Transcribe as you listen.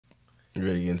You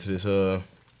ready to get into this?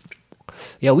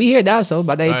 Yeah, we here now. So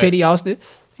my name All right. Penny Austin.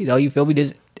 You know, you feel me?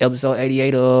 This episode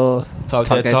 88 Talk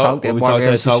that talk. When we talk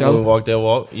that talk, when we walk that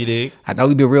walk. You dig? I know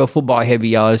we been real football heavy,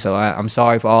 y'all. So I'm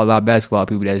sorry for all our basketball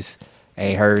people that's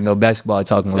ain't heard no basketball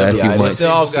talking the last few months.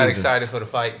 Still off People got season. excited for the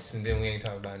fights, and then we ain't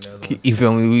talking about another one. You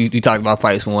feel me? We talked about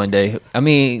fights one day. I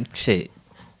mean, shit.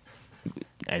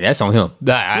 That's on him.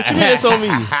 What you mean that's on me?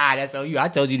 That's on you. I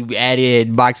told you to add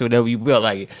in box whatever you feel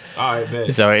like it. All right,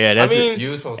 bet. So yeah, that's I mean, You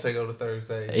was supposed to take over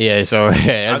Thursday. yeah. So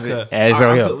yeah, that's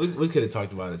on him. We could have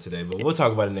talked about it today, but we'll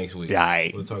talk about it next week. All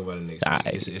right. We'll talk about it next All week.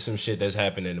 right. It's some shit that's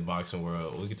happened in the boxing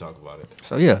world. We can talk about it.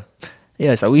 So yeah.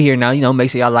 So we here now. You know, make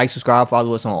sure y'all like, subscribe,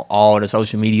 follow us on all the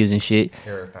social medias and shit.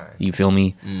 Everything. You feel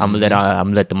me? I'm gonna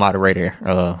let the moderator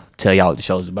tell y'all what the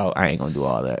show's about. I ain't gonna do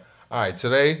all that. All right,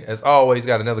 today, as always,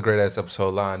 got another great ass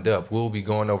episode lined up. We'll be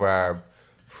going over our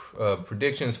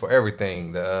predictions for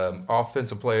everything: the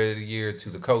offensive player of the year to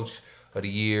the coach of the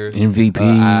year,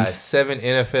 MVPs. our 7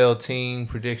 NFL team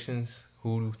predictions.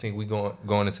 Who do you think we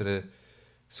going into the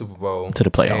Super Bowl To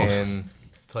the playoffs. And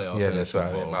Playoffs. yeah, and that's Super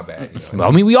right. Bowl. My bad. You know. Well,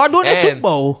 I mean, we are doing the And- Super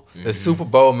Bowl. The Super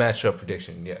Bowl matchup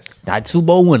prediction. Yes, Not Super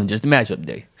Bowl winner, just the matchup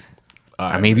day. All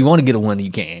right. I mean, if you want to get a winner,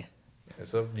 you can.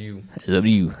 it's up to you. It's up to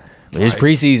you. But it's Right.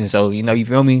 preseason, so you know, you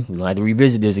feel me? We're gonna have to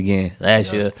revisit this again.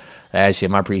 Last year,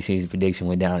 my preseason prediction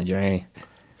went down the drain.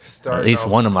 At least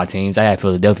one of my teams. I had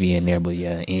Philadelphia in there, but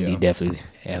yeah, Indy Yeah. definitely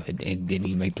didn't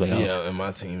even make playoffs. Yeah, and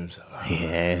my teams.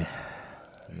 Yeah.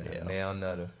 Nail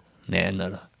nutter. Nah,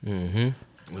 another. It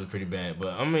was pretty bad,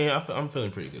 but I mean, I'm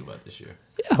feeling pretty good about this year.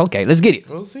 Yeah, okay, let's get it.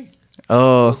 We'll see.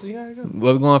 We'll see how it goes.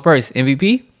 Where we going first?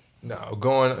 MVP? No,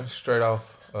 going straight off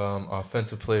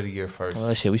offensive player of the year first.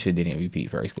 Oh shit, we should do the MVP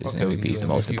first because we can MVP is do the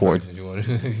most MVP important, first if you want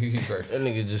to do you first. That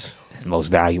nigga just. most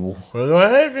valuable. Well, go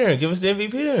ahead then. Give us the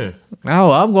MVP then.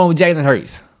 No, I'm going with Jalen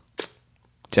Hurts.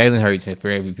 Jalen Hurts for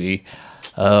MVP.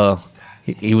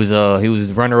 He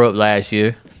was runner up last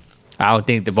year. I don't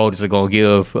think the voters are gonna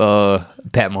give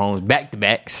Pat Mahomes back to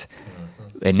backs.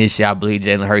 And this year, I believe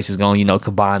Jalen Hurts is going to,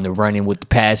 combine the running with the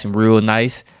passing real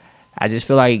nice. I just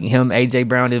feel like him, AJ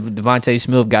Brown, and Devontae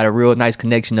Smith got a real nice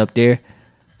connection up there.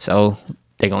 So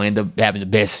they're gonna end up having the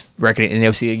best record in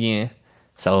NFC again.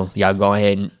 So y'all go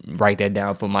ahead and write that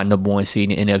down for my number one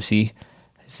seed in NFC.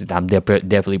 I'm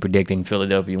definitely predicting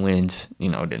Philadelphia wins.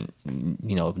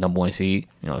 Number one seed.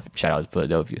 Shout out to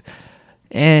Philadelphia.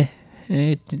 And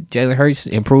Jalen Hurts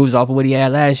improves off of what he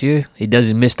had last year. He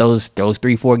doesn't miss those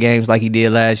 3-4 games like he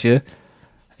did last year.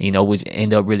 Which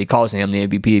end up really costing him the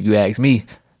MVP if you ask me.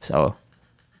 So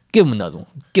give him another one.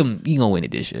 Give him. You gonna win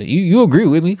it this year. You agree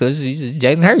with me because he's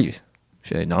Jalen Hurts.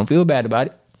 Shit, don't feel bad about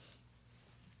it.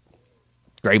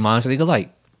 Great minds think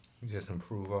alike. You just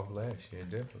improved off last year,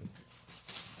 definitely.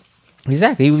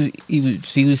 Exactly.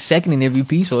 He was second in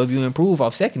MVP. So if you improve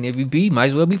off second MVP, you might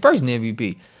as well be first in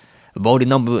MVP. Voted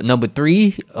number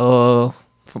 3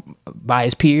 by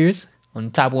his peers on the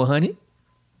top 100.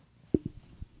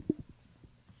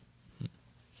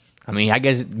 I mean, I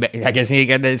guess he ain't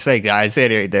got nothing to say. 'Cause I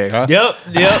said everything, huh? Yep.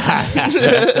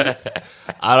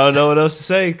 I don't know what else to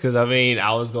say because I mean,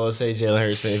 I was gonna say Jalen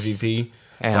Hurts for MVP.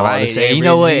 And I'm on the same you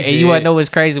know what? reason And you want to know what's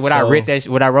crazy? When I So-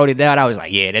 wrote it down, I was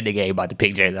like, "Yeah, that nigga ain't about to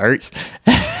pick Jalen Hurts."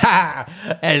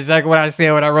 That's exactly what I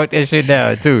said when I wrote that shit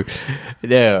down too.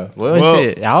 Yeah, well,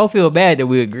 shit. I don't feel bad that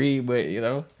we agree, but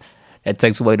that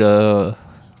takes away the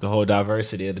whole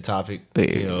diversity of the topic. Yeah,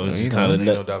 Just Ain't kind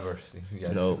no of diversity. You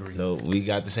gotta no, agree. no. We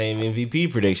got the same MVP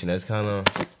prediction. That's kind of.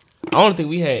 I don't think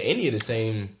we had any of the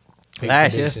same pick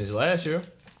Last year? predictions last year.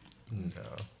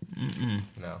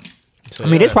 No. So, I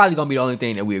mean, yeah. it's probably gonna be the only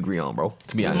thing that we agree on, bro.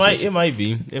 To be It honest, might. with you. It might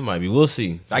be. It might be. We'll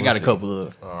see. I We'll got a see. couple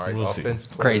of All right. We'll see.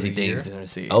 Offensive player crazy of the things year. to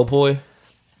see. Oh boy.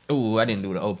 Ooh, I didn't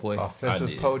do the O boy. Offensive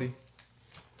I did. pody.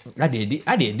 I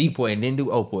did D boy and didn't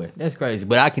do O boy. That's crazy,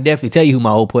 but I can definitely tell you who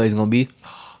my O boy is gonna be.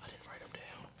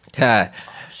 God.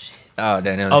 Oh,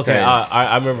 damn. Okay,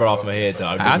 I remember it off my head though.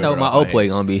 I know my O boy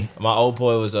gonna be. My old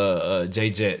boy was Jay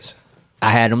Jets.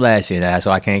 I had him last year,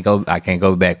 so I can't go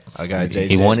back. I got Jay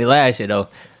He Jets. won it last year though.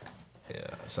 Yeah,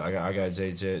 so I got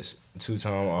Jay Jets,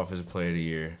 2-time offensive player of the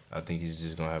year. I think he's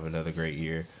just gonna have another great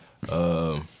year.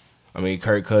 I mean,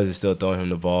 Kirk Cousins still throwing him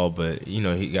the ball, but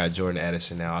he got Jordan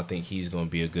Addison now. I think he's gonna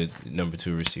be a good number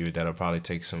 2 receiver that'll probably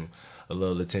take a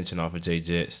little attention off of Jay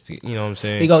Jets. You know what I'm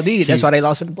saying? He gonna need it. That's why they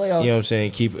lost in the playoffs. You know what I'm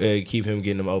saying? Keep him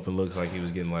getting them open looks like he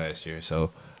was getting last year.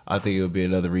 So I think it'll be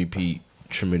another repeat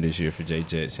tremendous year for Jay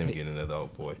Jets. Him getting another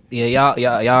old boy. Yeah,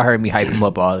 y'all heard me hype him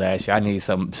up all last year. I need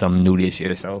something new this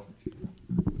year, so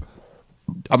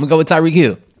I'm gonna go with Tyreek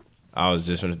Hill. I was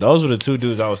just those were the 2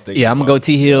 dudes I was thinking. Yeah, I'm gonna go about.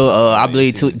 T Hill. I Yeah,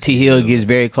 believe T- T Hill gets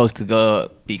very close to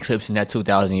eclipsing that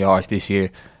 2,000 yards this year.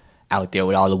 out there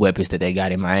with all the weapons that they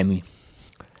got in Miami.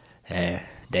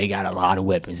 They got a lot of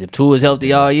weapons. If Tua is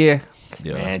healthy all year,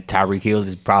 man, Tyreek Hill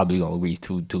is probably gonna reach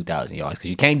 2,000 yards because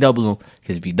you can't double him.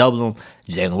 Because if you double him,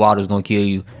 Jalen Waddle's gonna kill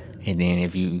you. And then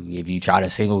if you try to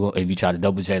double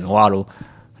Jalen Waddle,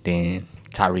 then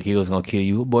Tyreek Hill's gonna kill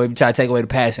you. Boy, if you try to take away the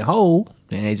passing hole,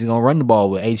 then they just gonna run the ball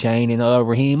with A-Chain and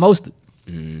Raheem Mostert.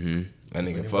 Mm-hmm. That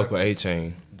nigga fuck with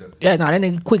A-Chain. Yeah, no, that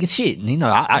nigga quick as shit. You know,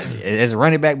 I as a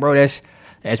running back, bro,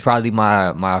 that's probably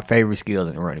my favorite skill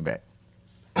in a running back.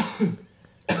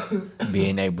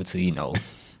 Being able to, you know,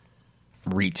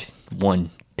 reach 1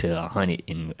 to 100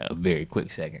 in a very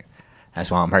quick second.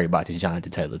 That's why I'm hurt about the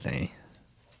Jonathan Taylor thing.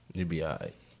 You be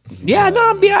alright. Yeah, no,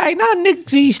 I'm be alright. Nah, nigga,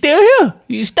 he's still here.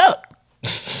 He's stuck.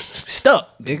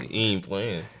 Stuck. Nigga. He ain't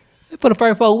playing. For the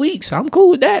first 4 weeks, I'm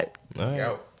cool with that. All right.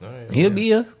 Out. All right. He'll be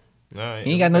here. All right.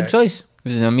 He ain't got no choice.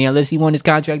 I mean, unless he want his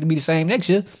contract to be the same next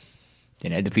year,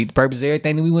 then that defeat the purpose of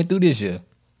everything that we went through this year.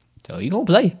 So he gonna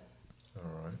play. All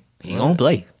right. He gonna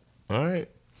play. All right.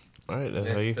 All right. That's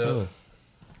how you Next up. feel.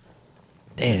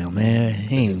 Damn, man.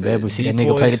 He ain't even ever see that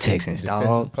nigga play the Texans, dog.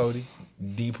 Defensive Cody.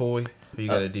 Depoy. Who you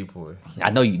got a Depoy? I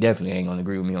know you definitely ain't gonna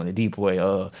agree with me on the Depoy.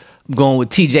 I'm going with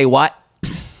TJ Watt.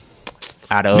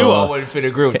 Out of, Knew I wasn't finna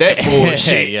agree with that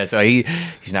bullshit. yeah, so he's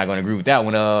not gonna agree with that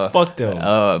one. Fuck them.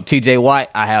 TJ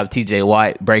Watt, I have TJ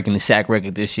Watt breaking the sack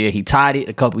record this year. He tied it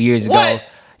a couple years ago. What?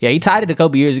 Yeah, he tied it a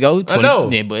couple years ago. I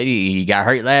know. Yeah, but he got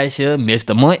hurt last year, missed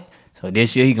a month. So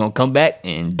this year he's gonna come back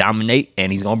and dominate, and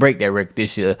he's gonna break that record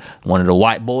this year. One of the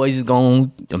white boys is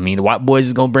gonna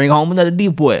bring home another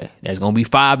Depoy. That's gonna be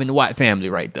 5 in the White family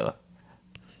right there.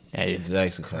 It's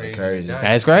actually kind of crazy.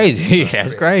 That's crazy.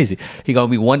 That's crazy. He gonna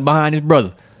be 1 behind his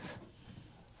brother.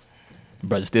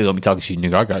 Brother still gonna be talking shit,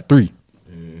 nigga. I got 3.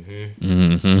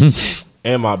 Mm-hmm.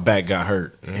 And my back got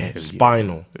hurt.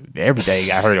 Spinal. Everything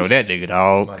got hurt on that nigga,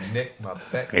 dog. My neck, my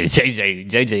back. And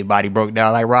JJ body broke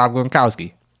down like Rob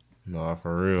Gronkowski. Nah,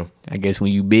 for real. I guess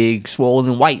when you big,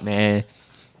 swollen, white, man,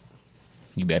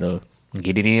 you better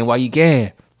get it in while you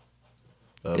can.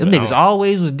 Them niggas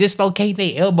always was dislocating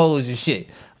their elbows and shit.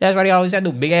 That's why they always had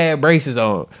those big ass braces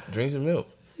on. Drink some milk.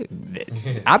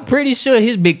 I'm pretty sure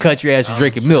his big country ass was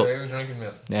drinking milk. They was drinking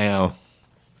milk. Now,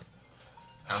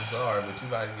 I'm sorry, but you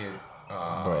about to get. You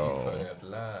fucking up the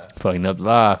live. fucking up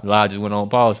live. Live just went on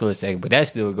pause for a second, but that's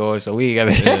still going, so we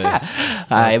ain't got it.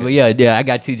 All right, but yeah, I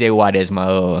got TJ Watt as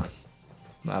my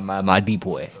my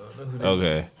Depoy.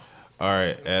 Okay. All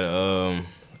right.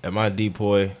 At my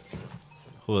Depoy,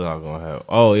 who was I gonna have?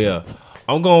 Oh yeah,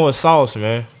 I'm going with Sauce,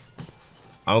 man.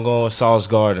 I'm going with Sauce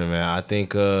Gardner, man. I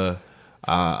think I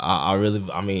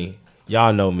mean,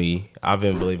 y'all know me. I've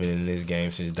been believing in this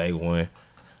game since day one.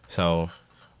 So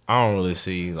I don't really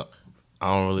see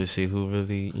who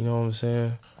really, you know what I'm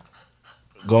saying,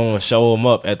 going to show him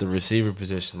up at the receiver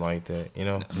position like that, you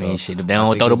know. I mean, shit, if they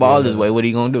don't throw the ball this way, what are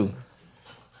you gonna do?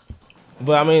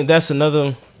 But I mean, I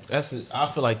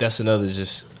feel like that's another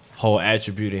just whole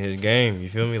attribute in his game. You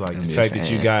feel me? Like I'm the just fact that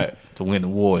you saying, got to win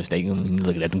awards, they gonna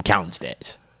look at them counting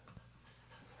stats.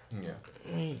 Yeah.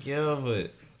 I mean, yeah,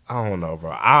 but I don't know,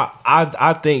 bro.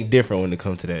 I think different when it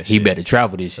comes to that shit. He better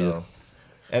travel this year. So,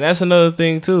 and that's another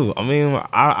thing too. I mean,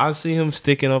 I see him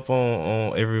sticking up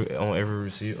on every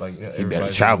receiver, like He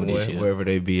better travel this year. wherever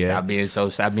they be at.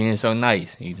 Stop being so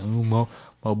nice. He's my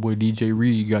boy DJ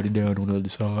Reed got it down on the other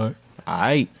side. All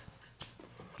right.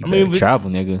 I mean,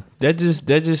 travel, nigga. That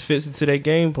just fits into their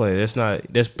game plan.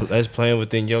 That's playing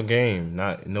within your game,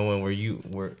 not knowing where you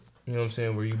know what I'm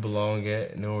saying, where you belong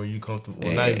at, knowing where you comfortable.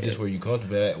 Well, not even just where you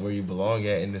comfortable at, where you belong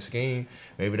at in the scheme.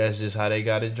 Maybe that's just how they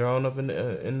got it drawn up in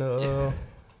the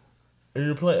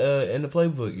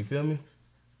playbook. You feel me?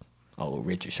 Oh,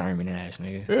 Richard Sherman ass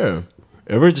nigga. Yeah.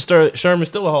 And Richard Sherman's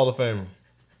still a Hall of Famer.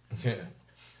 Yeah.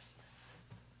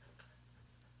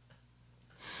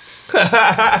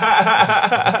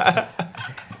 I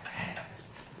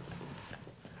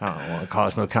don't want to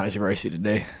cause no controversy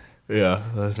today. Yeah,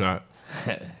 that's not.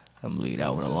 I'm gonna leave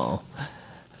that one alone.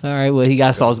 All right, well, he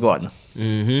got Sauce Gardner.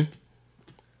 Mm-hmm.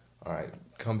 All right.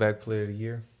 Comeback player of the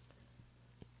year.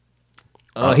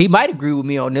 He might agree with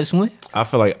me on this one. I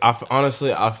feel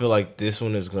like this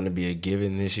one is going to be a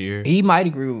given this year. He might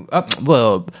agree.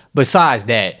 Well, besides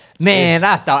that, man,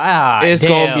 I thought it's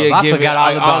going to be a given. I forgot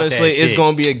all about honestly, that it's shit.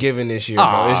 going to be a given this year,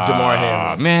 bro. It's DeMar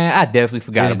Hamlin. Man, I definitely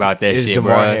forgot about that it's shit,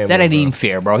 DeMar bro. Hamlin, That ain't bro. even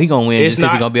fair, bro. He gonna win just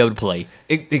because he gonna be able to play.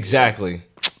 Exactly.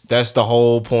 That's the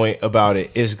whole point about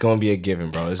it. It's going to be a given,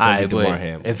 bro. It's going to be DeMar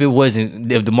Hamlin.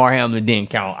 If DeMar Hamlin didn't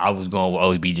count, I was going with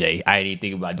OBJ. I didn't even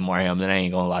think about DeMar Hamlin. I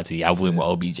ain't gonna lie to you. I went with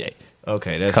OBJ.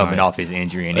 Okay, that's coming nice. off his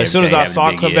injury and As soon as I everything, saw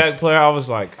having a big comeback player, I was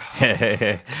like,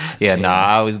 yeah,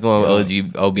 I was going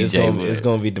OBJ. it's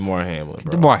gonna be DeMar Hamlin,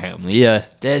 bro. DeMar Hamlin, yeah,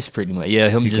 that's pretty much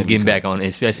him He just gonna getting be back on it,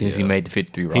 especially since he Yeah. made the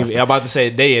 53 roster. I'm about to say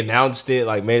they announced it,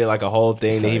 like made it like a whole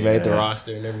thing that he made the yeah.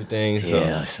 roster and everything. So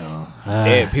Yeah, so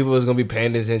and people was gonna be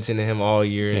paying attention to him all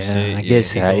year and shit. I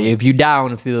guess he gonna- if you die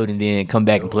on the field and then come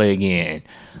back and play again,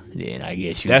 then I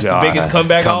guess you. That's the biggest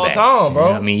comeback of all time,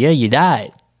 bro. I mean, yeah, you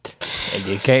died and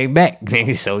you came back,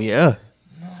 so yeah,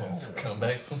 Just come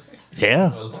back from.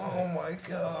 yeah, oh my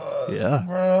god, yeah.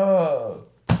 bro.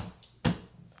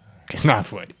 It's not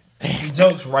funny.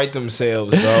 Jokes write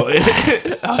themselves, bro.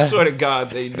 I swear to God,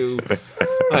 they do.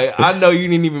 Like I know you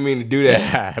didn't even mean to do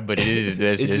that. But that's It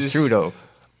just just- true though.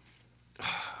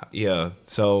 Yeah.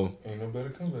 So Ain't no better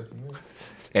comeback than that.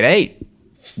 It ain't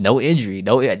no injury.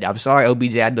 No, I'm sorry,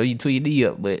 OBJ. I know you tore your knee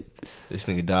up, but this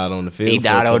nigga died on the field. he for a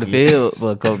died on the couple minutes. field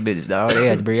for a couple minutes. Dog, they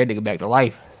had to bring that nigga back to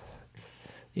life.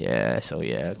 Yeah. So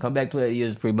yeah, comeback player of the year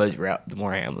is pretty much wrapped.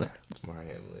 DeMar Hamlin. DeMar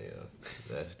Hamlin,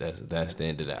 yeah. That's the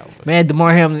end of that one. Man,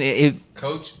 DeMar Hamlin.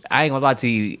 Coach, I ain't gonna lie to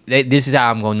you. This is how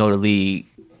I'm gonna know the league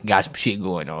got some shit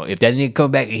going on. If that nigga come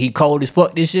back and he cold as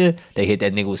fuck this year, they hit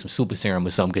that nigga with some super serum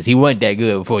or something because he wasn't that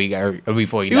good before he got hurt. Or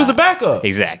before he He was a died. backup.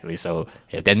 Exactly. So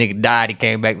if that nigga died, he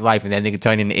came back to life, and that nigga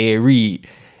turned into Ed Reed,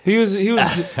 He was he was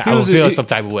I would feel some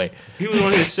type of way. he was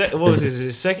on his what was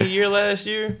his second year last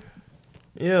year?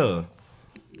 Yeah.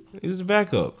 He was a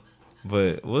backup.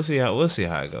 But we'll see how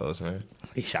it goes, man.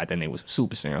 He shot that nigga with some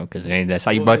super serum because that's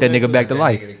how you brought that nigga back to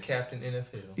life. Nigga, the captain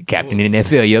NFL. Captain in the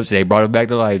NFL. Yep. So they brought him back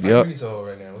to life. Yep. Yep. What are you told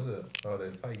right now? What's up? Oh,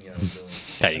 that fighting y'all was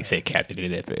doing. How you say captain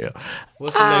in the NFL?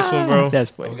 What's the next one, bro?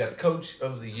 That's Oh, we funny. got the coach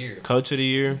of the year. Coach of the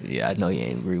year. Yeah, I know you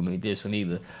ain't agree with me with this one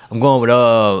either. I'm going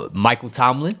with Michael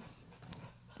Tomlin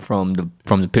from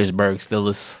the Pittsburgh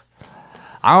Steelers.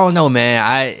 I don't know,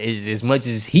 man. As much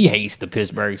as he hates the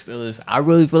Pittsburgh Steelers, I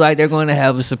really feel like they're going to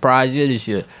have a surprise year this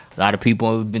year. A lot of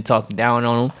people have been talking down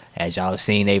on them. As y'all have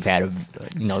seen, they've had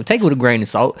take it with a grain of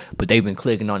salt, but they've been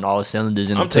clicking on all cylinders.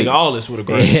 I'm taking all this with a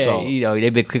grain of salt.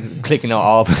 They've been clicking on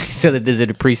all cylinders in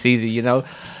the preseason,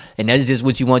 And that's just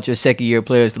what you want your second year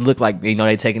players to look like. They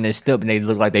taking their step and they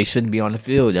look like they shouldn't be on the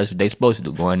field. That's what they supposed to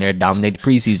do. Go in there, dominate the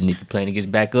preseason. If you're playing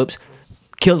against backups,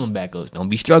 kill them backups. Don't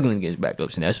be struggling against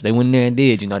backups. And that's what they went in there and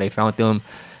did. They found them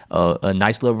a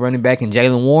nice little running back in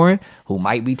Jalen Warren, who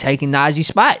might be taking Najee's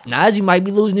spot. Najee might be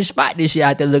losing his spot this year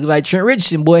out there looking like Trent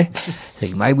Richardson, boy. So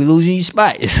you might be losing your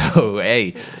spot. So,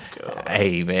 hey,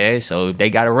 man. So they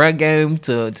got a run game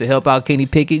to help out Kenny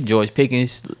Pickett. George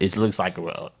Pickens looks like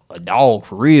a dog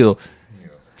for real. Yeah.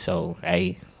 So,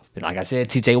 hey, like I said,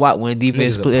 TJ Watt won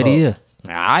defense Nigga's a player of the pup. year.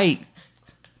 All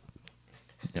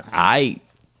right.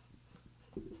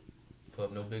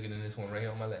 Club no bigger than this one right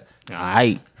here on my lap. All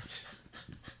right.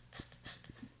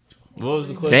 What was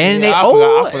the question? And they,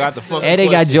 I forgot the fucking and they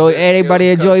got question. Joey. Everybody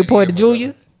had Coach Joey of the Porter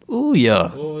year, Jr. Ooh, yeah.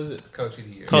 What was it? Coach of the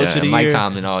year. Coach of the Mike year?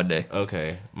 Tomlin all day.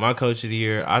 Okay. My coach of the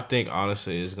year, I think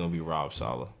honestly it's gonna be Rob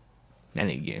Saleh. That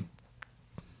nigga again.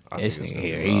 I This think it's nigga gonna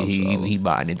here, be Rob he Saleh.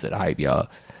 buying into the hype, y'all.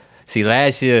 See,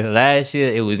 last year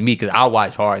it was me because I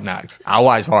watched Hard Knocks. I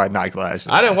watched Hard Knocks last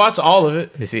year. I didn't watch all of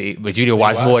it. See, but you didn't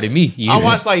watch more than me. I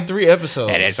watched like 3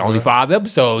 episodes. and that's only 5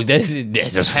 episodes. That's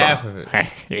just half of it.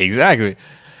 Exactly.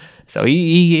 So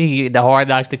he the Hard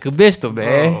Knocks to Kabistel,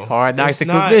 man. Bro, Hard Knocks to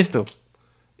it's not- Kabistel.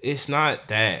 It's not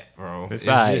that, bro. It's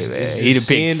all right, man. it's He just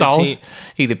the seeing pick the sauce. team-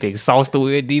 He the pick sauce to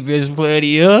win defensive player of the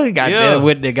year.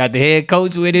 They got the head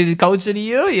coach with it, the coach of the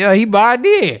year. Yeah, he buying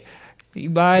in. He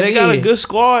buying They in. got a good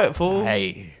squad, fool.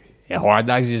 Hey, and Hard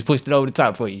Knocks just pushed it over the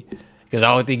top for you. Because I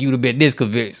don't think you'd have been this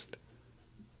convinced.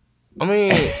 I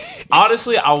mean,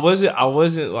 honestly, I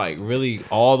wasn't like really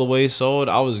all the way sold.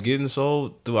 I was getting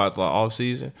sold throughout the off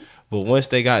season, but once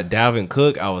they got Dalvin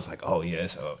Cook, I was like, oh yeah,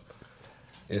 it's up.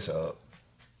 It's up.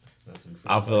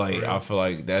 I feel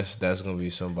like that's gonna be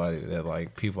somebody that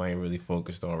like people ain't really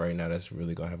focused on right now. That's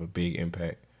really gonna have a big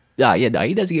impact. Yeah,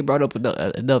 he doesn't get brought up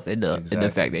enough in the Exactly.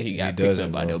 fact that he got He picked doesn't,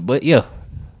 up by bro. them. But yeah,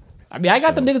 I mean, I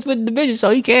got them niggas with the division, so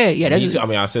he can. Yeah, that's Me just, too. I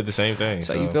mean, I said the same thing.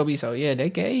 so you feel me? So yeah, they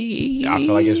can. I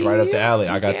feel like it's right up the alley.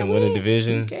 I got them winning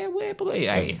division. He can't win play.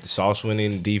 Hey, Sauce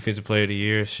winning defensive player of the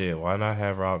year. Shit, why not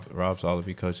have Rob Saleh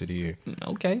be coach of the year?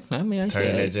 okay. I mean,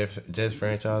 Turning shit. that Jets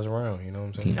franchise around. You know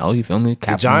what I'm saying? You feel me?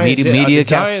 The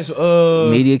Giants,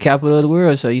 media capital of the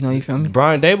world. So you feel me?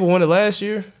 Brian Dable won it last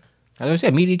year. As I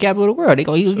said, media capital of the world. They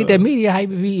gonna get that media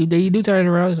hype if you do turn it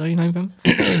around. So you feel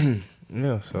me?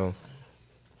 Yeah, so.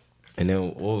 And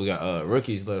then what we got?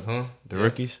 Rookies left, huh? The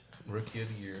rookies? Rookie of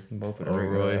the year. Both of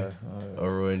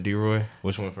O'Roy and D-Roy.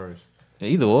 Which one first?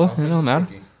 Either or, it don't matter.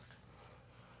 Rookie.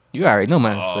 You already know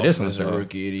mine for this one. Offensive So.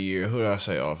 rookie of the year. Who did I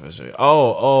say offensive?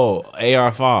 Oh,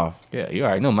 AR5. Yeah, you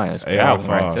already know mine for AR5. that one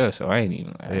right there. So I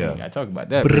ain't gotta talk about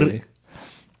that. Really.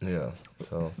 Yeah.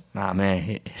 So Nah,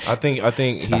 man. I think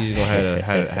he's gonna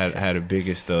had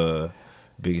the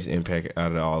biggest impact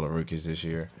out of all the rookies this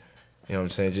year. You know what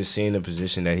I'm saying? Just seeing the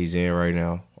position that he's in right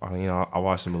now. I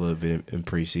watched him a little bit in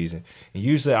preseason. And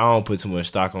usually I don't put too much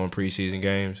stock on preseason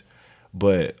games.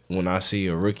 But when I see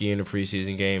a rookie in the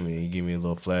preseason game and he give me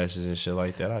little flashes and shit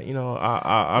like that,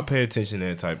 I pay attention to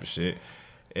that type of shit.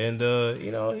 And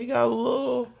he got a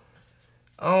little,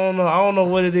 I don't know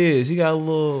what it is. He got a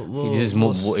little.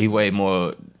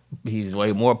 He's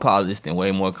way more polished and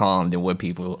way more calm than what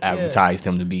people advertised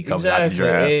him to be coming out the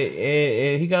draft.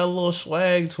 And he got a little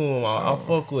swag to him. I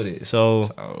fuck with it.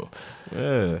 So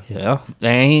yeah. And he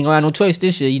ain't gonna have no choice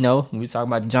this year. We were talking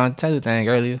about the John Taylor thing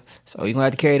earlier, so he gonna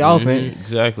have to carry the offense.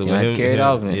 Exactly. He gonna have to carry the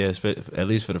offense. Yeah, at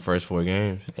least for the first 4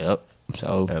 games. Yep.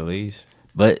 So at least.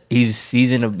 But he's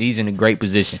in a great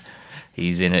position.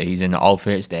 He's in the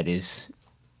offense that is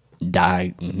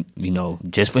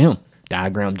just for him.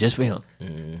 Diagram just for him.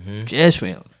 Mm-hmm. Just for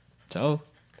him. So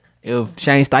if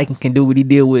Shane Steichen can do what he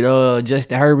did with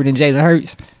Justin Herbert and Jalen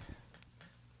Hurts,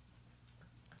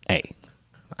 hey,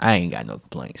 I ain't got no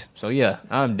complaints. So yeah,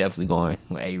 I'm definitely going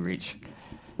with A-Rich.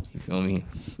 You feel me?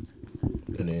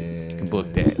 And then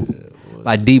Book that.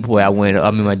 My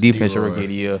my defensive rookie of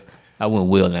the year, I went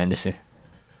Will Anderson.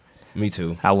 Me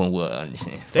too. I went Will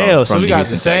Anderson. Damn, so we got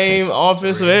Houston the same Texans.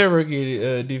 offensive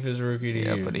and defensive rookie of the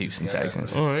year. Yeah, for the Houston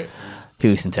Texans. All right.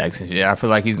 Houston Texans. Yeah, I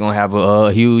feel like he's gonna have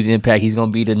a huge impact. He's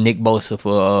gonna be the Nick Bosa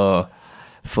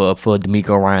for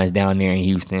D'Amico Ryans down there in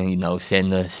Houston. Setting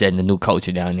the new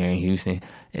culture down there in Houston.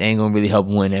 It ain't gonna really help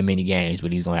him win that many games,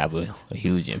 but he's gonna have a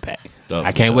huge impact.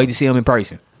 I can't wait to see him in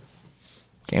person.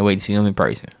 Can't wait to see him in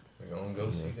person. We're gonna go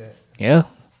see that. Yeah.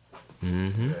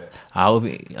 Mm-hmm. I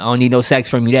don't need no sacks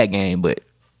from you that game, but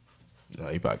No,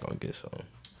 you probably gonna get some.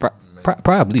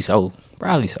 Probably so.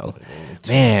 Probably so.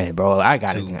 Man, bro, I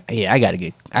gotta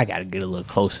get a little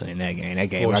closer in that game. That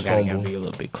game, Forced I gotta fumble. be a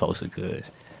little bit closer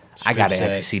because I Strip gotta sack.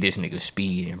 actually see this nigga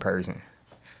speed in person,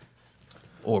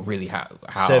 or really how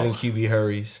 7 QB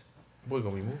hurries. We're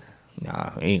gonna be moving.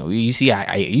 Nah, you see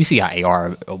how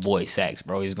AR avoid sacks,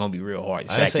 bro. It's gonna be real hard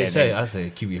to I sack that nigga. I say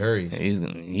QB hurries.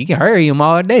 He can hurry him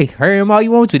all day. Hurry him all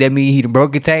you want to. That means he done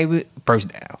broke your table. First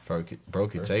down.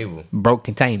 Broke your table. Broke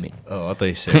containment. Oh, I thought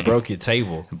you said broke your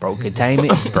table. Broke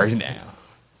containment. First down.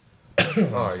 All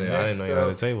right, I didn't know you had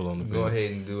a table on the Go field.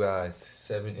 ahead and do our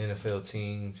 7 NFL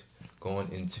teams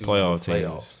going into Playoff the teams.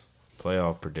 playoffs.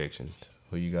 Playoff predictions.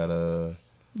 Who you got?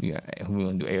 Yeah, we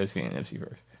gonna do AFC and NFC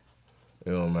first. It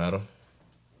don't matter.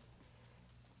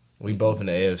 We both in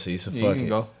the AFC, so You fuck can it.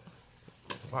 go.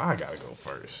 Well, I gotta go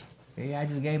first. Yeah, I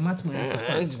just gave my twin.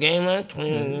 It's game at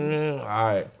 20. All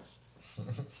right.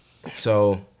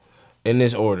 So, in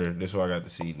this order, this is where I got the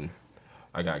seeding.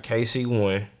 I got KC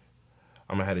 1.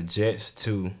 I'm gonna have the Jets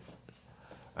 2.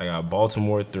 I got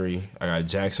Baltimore 3. I got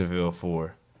Jacksonville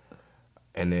 4.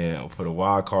 And then for the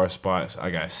wild card spots, I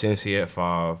got Cincy at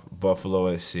 5, Buffalo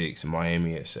at 6,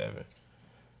 Miami at 7.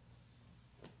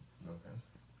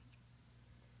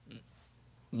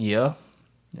 Yeah.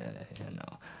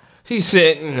 No. He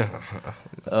said,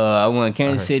 I went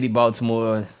Kansas City,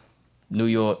 Baltimore, New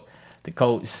York, the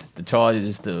Colts, the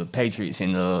Chargers, the Patriots,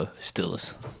 and the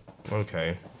Steelers.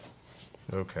 Okay.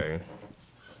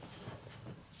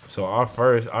 So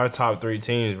our top 3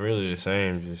 teams really the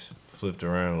same, just flipped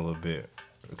around a little bit.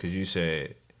 Because you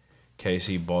said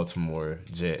KC, Baltimore,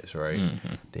 Jets, right?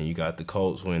 Mm-hmm. Then you got the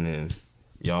Colts winning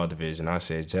y'all division. I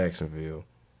said Jacksonville.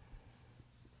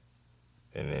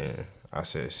 And then I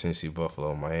said Cincy,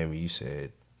 Buffalo, Miami. You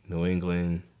said New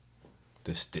England,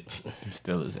 the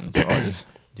Steelers and the Chargers.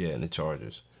 yeah, and the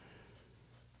Chargers.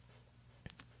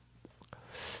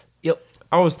 Yep.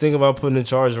 I was thinking about putting the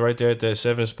Chargers right there at that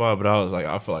 7th spot, but I was like,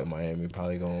 I feel like Miami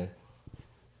probably gonna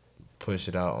push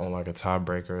it out on like a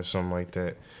tiebreaker or something like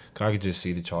that. Cause I could just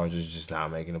see the Chargers just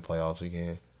not making the playoffs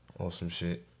again on some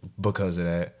shit because of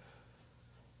that.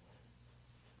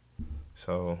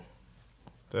 So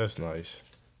that's nice.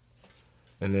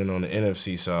 And then on the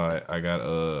NFC side, I got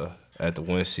at the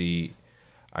 1 seed,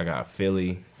 I got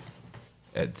Philly.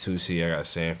 At the 2 seed, I got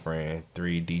San Fran.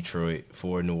 3, Detroit.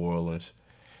 4, New Orleans.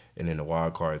 And then the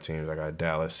wild card teams, I got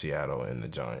Dallas, Seattle, and the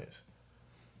Giants.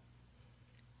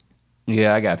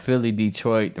 Yeah, I got Philly,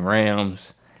 Detroit, the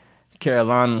Rams,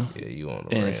 Carolina, Yeah, you on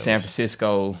the and Rams. San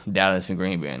Francisco, Dallas, and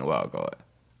Green Bay in the wild card.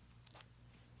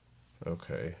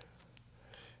 Okay.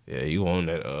 Yeah, you on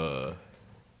that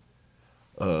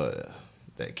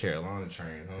that Carolina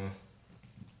train, huh?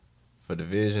 For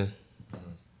division.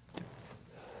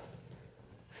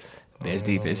 Best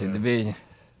defense in the division.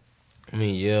 I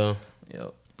mean, yeah.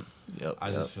 Yep.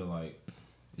 I just feel like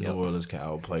Yep. New Orleans can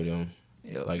outplay them.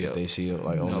 Yep, Like yep. if they see them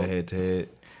like on the head to head.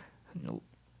 Nope.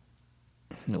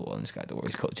 New Orleans got the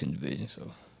worst coach in the division, so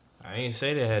I ain't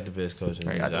say they had the best coach in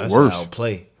the They got division. the I said worst.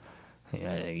 outplay. you I'm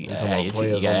gotta talking have about your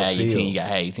players team, on the your field. team, you gotta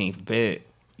have your team prepared.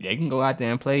 They can go out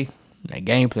there and play. That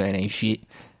game plan ain't shit.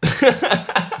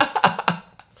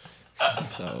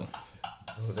 So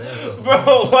Oh, damn.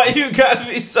 Bro, why you gotta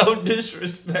be so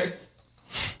disrespectful?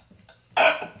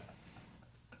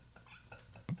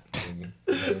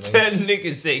 That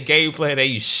nigga said game plan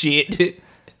ain't shit.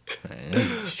 man,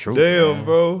 it's true. Damn, man.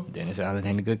 bro. Dennis Allen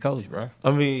ain't a good coach, bro.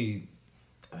 I mean,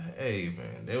 hey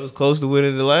man, they was close to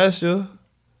winning the last year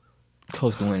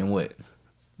Close to winning what?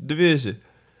 division.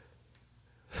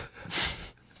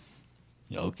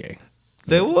 Okay.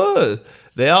 They was.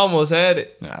 They almost had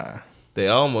it. Nah. They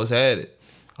almost had it.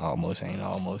 Almost ain't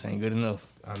good enough.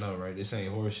 I know, right? This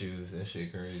ain't horseshoes. That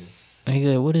shit crazy.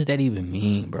 Nigga, what does that even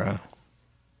mean, bro?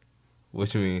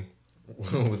 What you mean?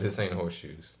 This ain't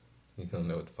horseshoes. You don't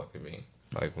know what the fuck it means.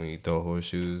 Like when you throw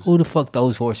horseshoes? Who the fuck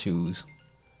those horseshoes?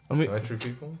 I mean, Country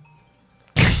people?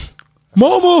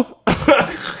 Mama!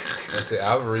 That's it.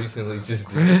 I recently just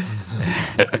did.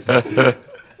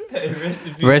 hey,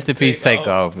 Rest in peace,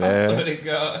 Takeoff, I man. swear to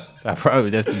God. I probably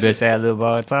that's the best ad lib of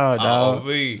all time, Oh, dog.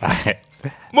 me. like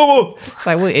Mama!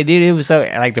 what? And then it was so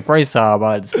like the first time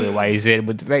I understood why he said it,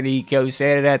 but the fact that he kept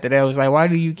saying it after that was like, why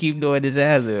do you keep doing this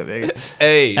ad lib, nigga?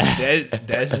 Hey,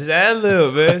 that's just ad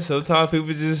lib, man. Sometimes people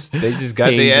they just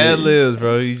got He their did. ad libs,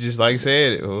 bro. You just like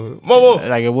saying it. Mama!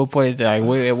 Like at what point, like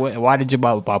why did your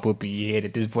mama pop up in your head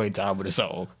at this point in time with a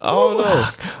song? I don't know.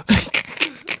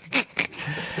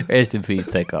 Rest in peace,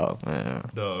 Takeoff, man.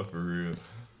 No, for real.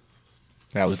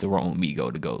 That was the wrong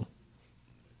Migo to go.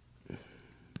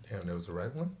 Damn, that was the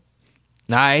right one?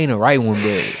 Nah, I ain't the right one,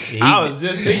 but he, I was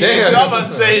just thinking. Damn. I'm about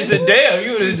to say, he said, damn,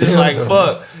 you was just like,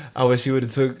 fuck. I wish you would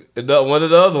have took one of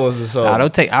the other ones or so. I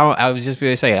was just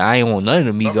gonna say I ain't want none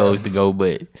of the Migos to go,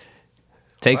 but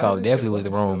Takeoff Why definitely was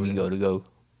this the shit wrong go? Migo to go.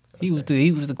 He was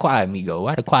the quiet Migo.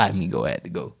 Why the quiet Migo had to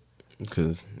go?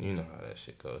 Because you know how that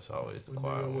shit goes. It's always the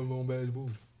quiet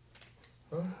one.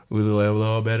 Huh? We look like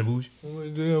all bad and bougie.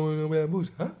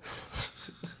 Huh?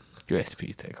 Rest in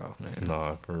peace, Takeoff, man.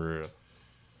 Nah, for real.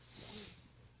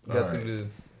 Got Alright. through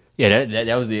Yeah,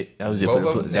 that was it. That was it. Both For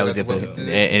of the, them? that was it for Both of the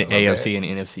them? AFC and the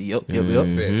NFC. Yep. the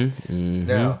Mm-hmm.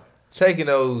 Now, taking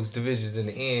those divisions in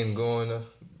the end,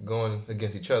 going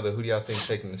against each other, who do y'all think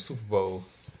taking the Super Bowl?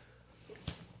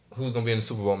 Who's gonna be in the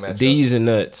Super Bowl matchup? D's and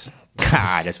nuts.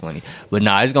 Ah, that's funny. But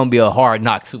nah, it's gonna be a hard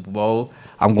knock Super Bowl.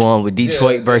 I'm going with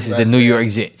Detroit Yeah, versus the that's New right. York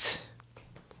Jets.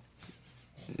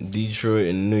 Detroit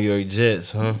and New York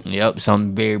Jets, huh? Yep,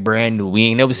 something very brand new. We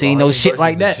ain't never seen no Lions shit versus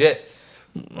like the that. Jets.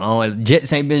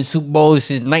 Jets ain't been Super Bowl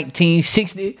since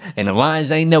 1960, and the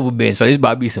Lions ain't never been. So this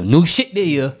about to be some new shit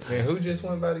there. Man, who just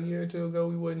won about a year or two ago?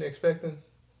 We wasn't expecting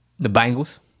The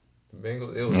Bengals. the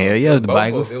Bengals. It was, Hell yeah, it was the both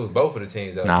Bengals. It was both of the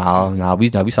teams.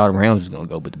 We saw the Rams was gonna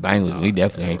go, but the Bengals, we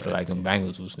definitely ain't feel like them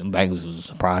Bengals was a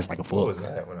surprise like a What fool. was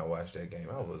that when I watched that game?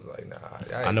 I was like,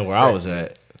 nah. I know where I was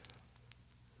at.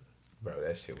 Bro,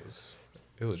 that shit was.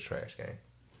 It was a trash game.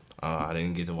 I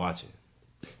didn't get to watch it.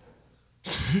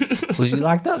 Was you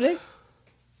locked up, nigga?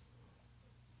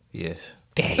 Yes.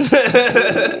 Damn.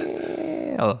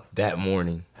 That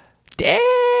morning. Damn.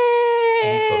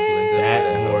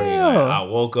 That morning. I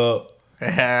woke up.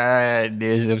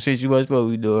 There's some shit you wasn't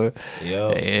supposed to be doing.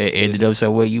 Yep. It ended up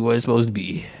somewhere you wasn't supposed to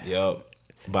be. Yep.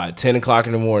 By 10 o'clock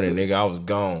in the morning, nigga, I was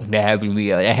gone. That happened to me.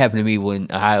 That happened to me when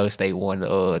Ohio State won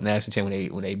the national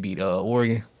championship when they beat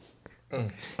Oregon.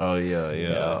 Oh,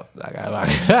 yeah. I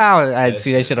had to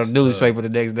see that shit on the newspaper the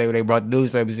next day when they brought the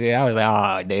newspapers in. I was like,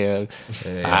 oh damn,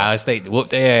 Yeah. Ohio State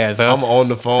whooped their ass. Huh? I'm on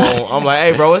the phone. I'm like,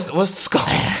 hey, bro, what's the score?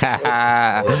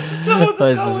 Let's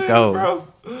just go. Bro?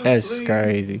 That's Please.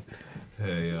 crazy. Hell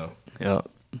yeah. Yep.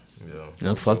 Yeah.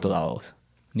 No, fuck the laws.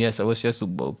 Yeah. So what's your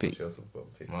Super Bowl pick?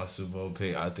 My Super Bowl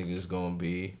pick, I think it's gonna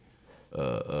be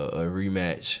a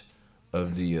rematch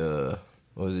of the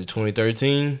what was it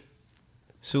 2013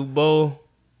 Super Bowl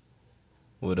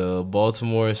with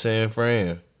Baltimore and San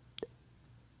Fran.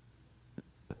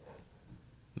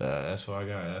 That's what I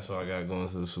got. That's what I got going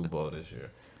to the Super Bowl this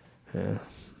year. Yeah.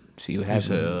 See what He happens.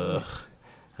 said, ugh.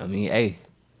 I mean, hey.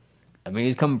 I mean,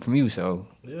 it's coming from you, so.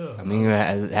 Yeah. I mean,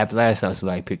 after last time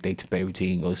somebody picked their favorite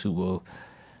team, go Super Bowl.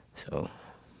 So.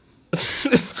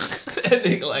 That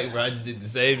nigga like Roger did the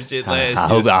same shit last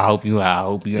I year. hope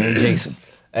you ain't jinx him.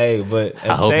 Hey, but at I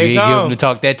the hope you same ain't give him time, to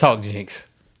talk that talk, jinx.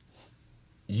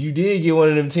 you did get one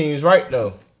of them teams right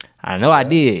though. I know I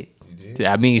did. You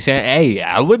I mean, hey,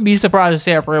 I wouldn't be surprised if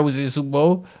San Fran was in the Super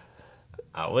Bowl.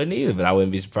 I wouldn't either, but I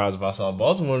wouldn't be surprised if I saw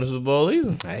Baltimore in the Super Bowl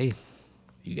either. Hey,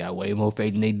 you got way more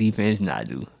faith in their defense than I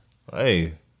do.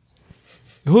 Hey,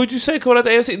 who'd you say called out the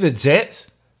AFC? The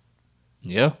Jets?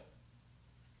 Yeah.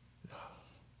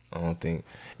 I don't think.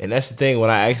 And that's the thing. When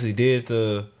I actually did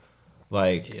my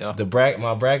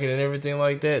bracket and everything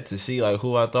like that to see like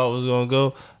who I thought was gonna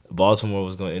go, Baltimore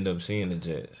was gonna end up seeing the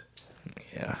Jets.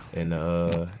 Yeah. In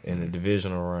the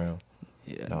divisional round.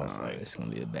 Yeah, I was like, it's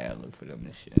gonna be a bad look for them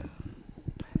this year.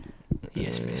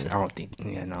 Yes, I don't think.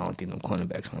 Yeah, no, I don't think them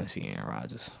cornerbacks want to see Aaron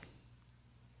Rodgers.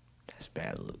 That's a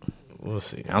bad look. We'll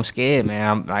see. I'm scared,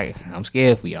 man. I'm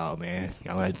scared for y'all, man.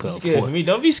 Y'all got to put up Scared 40. for me.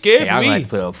 Don't be scared for Y'all me. got to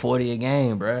put up 40 a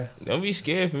game, bro. Don't be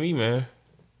scared for me, man.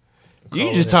 You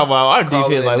can just talk about our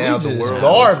defense like we now just the world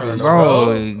garbage,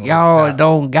 Bro, y'all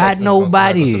don't got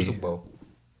nobody.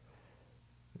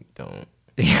 Don't.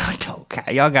 Y'all don't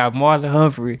got. Y'all got Marlon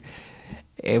Humphrey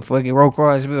and fucking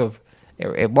Roquan Smith.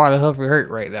 And Marlon Humphrey hurt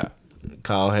right now.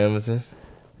 Kyle Hamilton.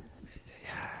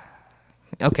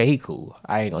 Okay, he cool.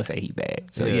 I ain't gonna say he bad.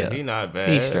 So yeah, he not bad.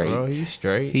 He's straight. Bro. He's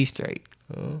straight. He's straight.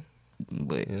 Oh,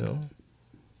 But you know,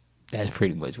 that's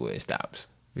pretty much where it stops.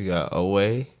 we got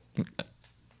Oweh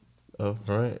up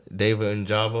front. David and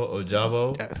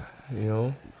Ojabo. You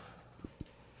know.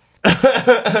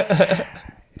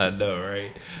 I know,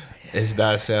 right? It's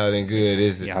not sounding good,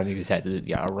 is it? Y'all niggas had to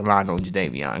y'all relying on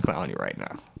Jadeveon Clowney right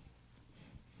now.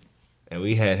 And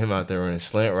we had him out there running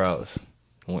slant routes.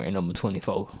 Wearing number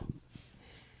 24.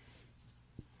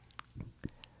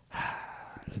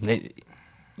 I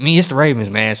mean, it's the Ravens,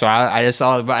 man. So I just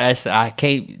thought about that. I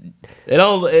can't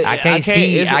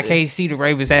see the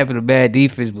Ravens having a bad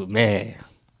defense, but man,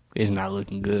 it's not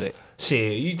looking good.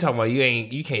 Shit, you talking about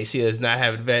you can't see us not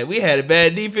having bad. We had a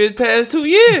bad defense past 2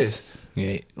 years.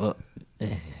 Yeah, well,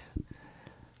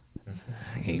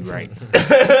 he right.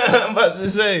 I'm about to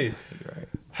say. Right.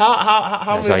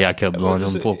 How That's why y'all kept blowing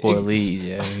them 4-4 leads.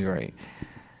 Yeah, you're right.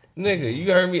 Nigga,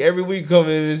 you heard me every week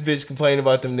coming in this bitch complaining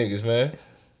about them niggas, man.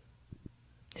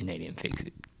 And they didn't fix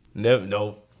it. Never,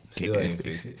 no. Still They ain't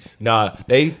didn't fixed it. Nah,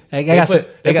 they got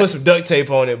put some duct tape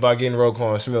on it by getting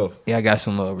Roquan Smith. Yeah, I got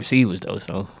some receivers though.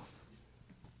 So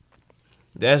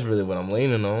That's really what I'm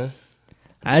leaning on.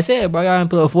 I said, bro, y'all didn't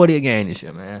put up 40 a game this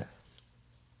year, man.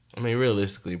 I mean,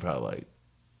 realistically, probably like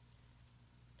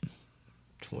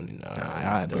 29,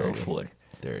 I put up 30, 40.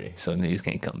 30, So niggas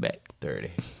can't come back. 30.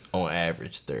 On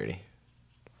average, 30.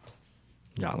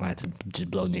 Y'all gonna have to just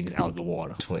blow niggas out of the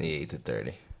water. 28 to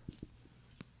 30.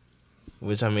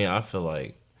 Which, I mean, I feel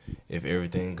like if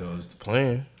everything goes to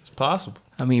plan, it's possible.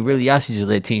 I mean, really, y'all should just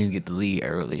let teams get the lead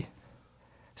early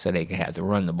so they can have to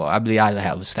run the ball. I believe y'all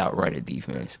have a stout running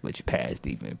defense, but your pass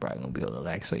defense probably gonna be able to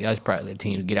lack. So y'all should probably let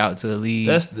teams get out to the lead.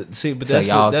 That's the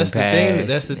thing.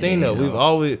 That's the thing, though.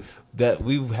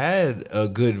 We've had a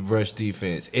good rush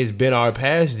defense. It's been our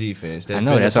pass defense. I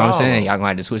know. That's what I'm saying. Y'all gonna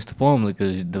have to switch the formula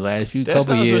because the last few That's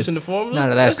couple not years. switching the formula.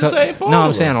 No, That's the same formula. No,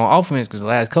 I'm saying on offense because the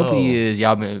last couple Oh. years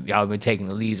y'all been taking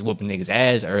the leads, whooping niggas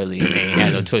ass early, and they ain't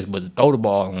had no choice but to throw the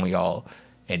ball on y'all.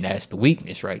 And that's the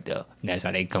weakness right there. And that's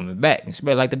how they coming back. It's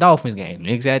like the Dolphins game.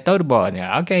 Niggas had to throw the ball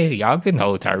now. Okay, y'all couldn't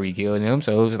hold Tyreek Hill and them,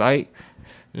 so it was like,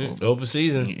 Open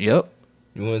season. yep.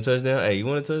 You want a touchdown? Hey, you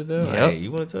want a touchdown? Yep. Hey,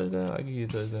 you want a touchdown? I'll give you a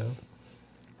touchdown.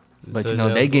 But you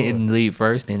know they get in the lead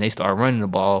first, then they start running the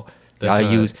ball. That's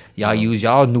Y'all not- use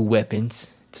y'all new weapons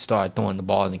to start throwing the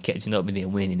ball and catching up and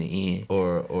then winning in the end.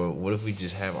 Or what if we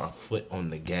just have our foot on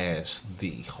the gas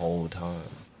the whole time?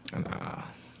 Nah,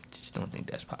 just don't think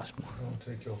that's possible. Don't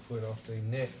take your foot off their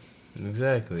neck.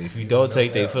 Exactly. If you don't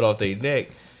take their foot off their neck,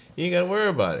 you ain't gotta worry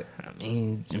about it. I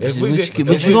mean, If what we get- you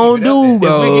if we- gonna do,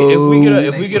 bro?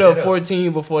 If we get up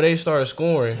 14 before they start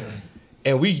scoring,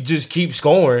 and we just keep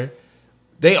scoring,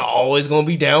 they always gonna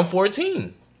be down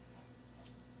 14.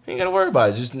 Ain't gotta worry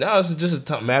about it. Just now, it's just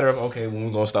a matter of okay, when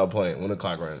we gonna stop playing, when the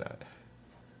clock running out.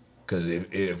 Because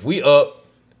if we up,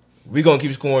 we gonna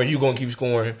keep scoring. You gonna keep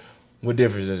scoring. What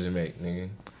difference does it make, nigga?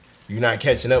 You're not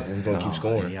catching up. We're gonna keep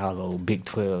scoring. Y'all go Big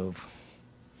 12.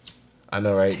 I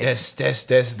know, right? That's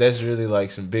really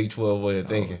like some Big 12 way of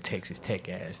thinking. Texas Tech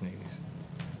ass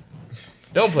niggas.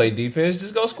 Don't play defense.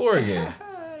 Just go score again.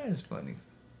 That's funny.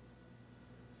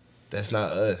 That's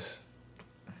not us.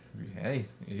 Hey,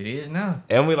 it is now.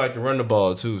 And we like to run the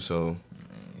ball too, so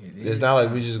It it's is not like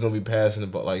now. we just gonna be passing the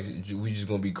ball. Like we just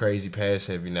gonna be crazy pass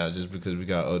heavy now, just because we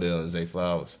got Odell and Zay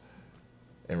Flowers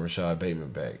and Rashad Bateman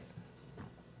back.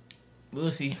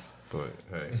 We'll see. But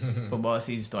hey, Football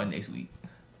season start next week.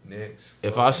 Next.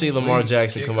 if I see Lamar week,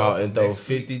 Jackson come out kickoff and throw next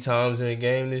week. 50 times in a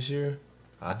game this year,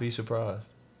 I'd be surprised.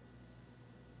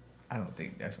 I don't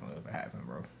think that's gonna ever happen,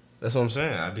 bro. That's what I'm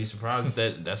saying. I'd be surprised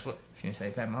if that's what. Shouldn't say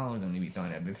Pat Mahomes don't need to be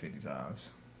throwing that big 50 times.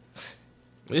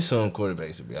 There's some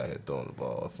quarterbacks that be out here throwing the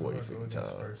ball 40, Who 50 against times.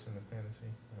 First in the fantasy.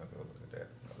 I'll go look at that.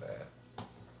 My bad.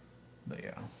 But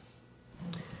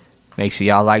yeah. Make sure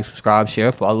y'all like, subscribe,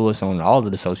 share, follow us on all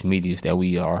of the social medias that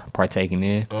we are partaking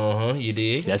in. You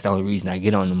did. That's the only reason I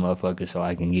get on the motherfucker, so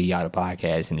I can get y'all the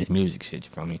podcast and this music shit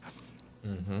from me.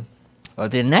 Mm-hmm.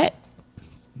 Other than that,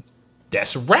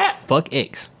 That's a wrap. fuck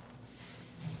X.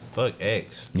 Fuck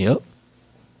X. Yep.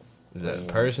 Is that a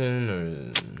person or?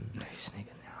 This nigga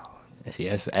now. See,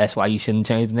 that's why you shouldn't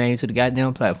change the name to the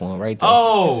goddamn platform right there.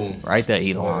 Oh, Right there,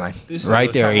 Elon. this Right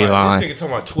nigga there, talking about- Elon. This nigga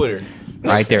talking about Twitter.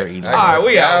 Right there, Elon. All right,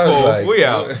 we I out, was fool. like-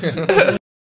 We out.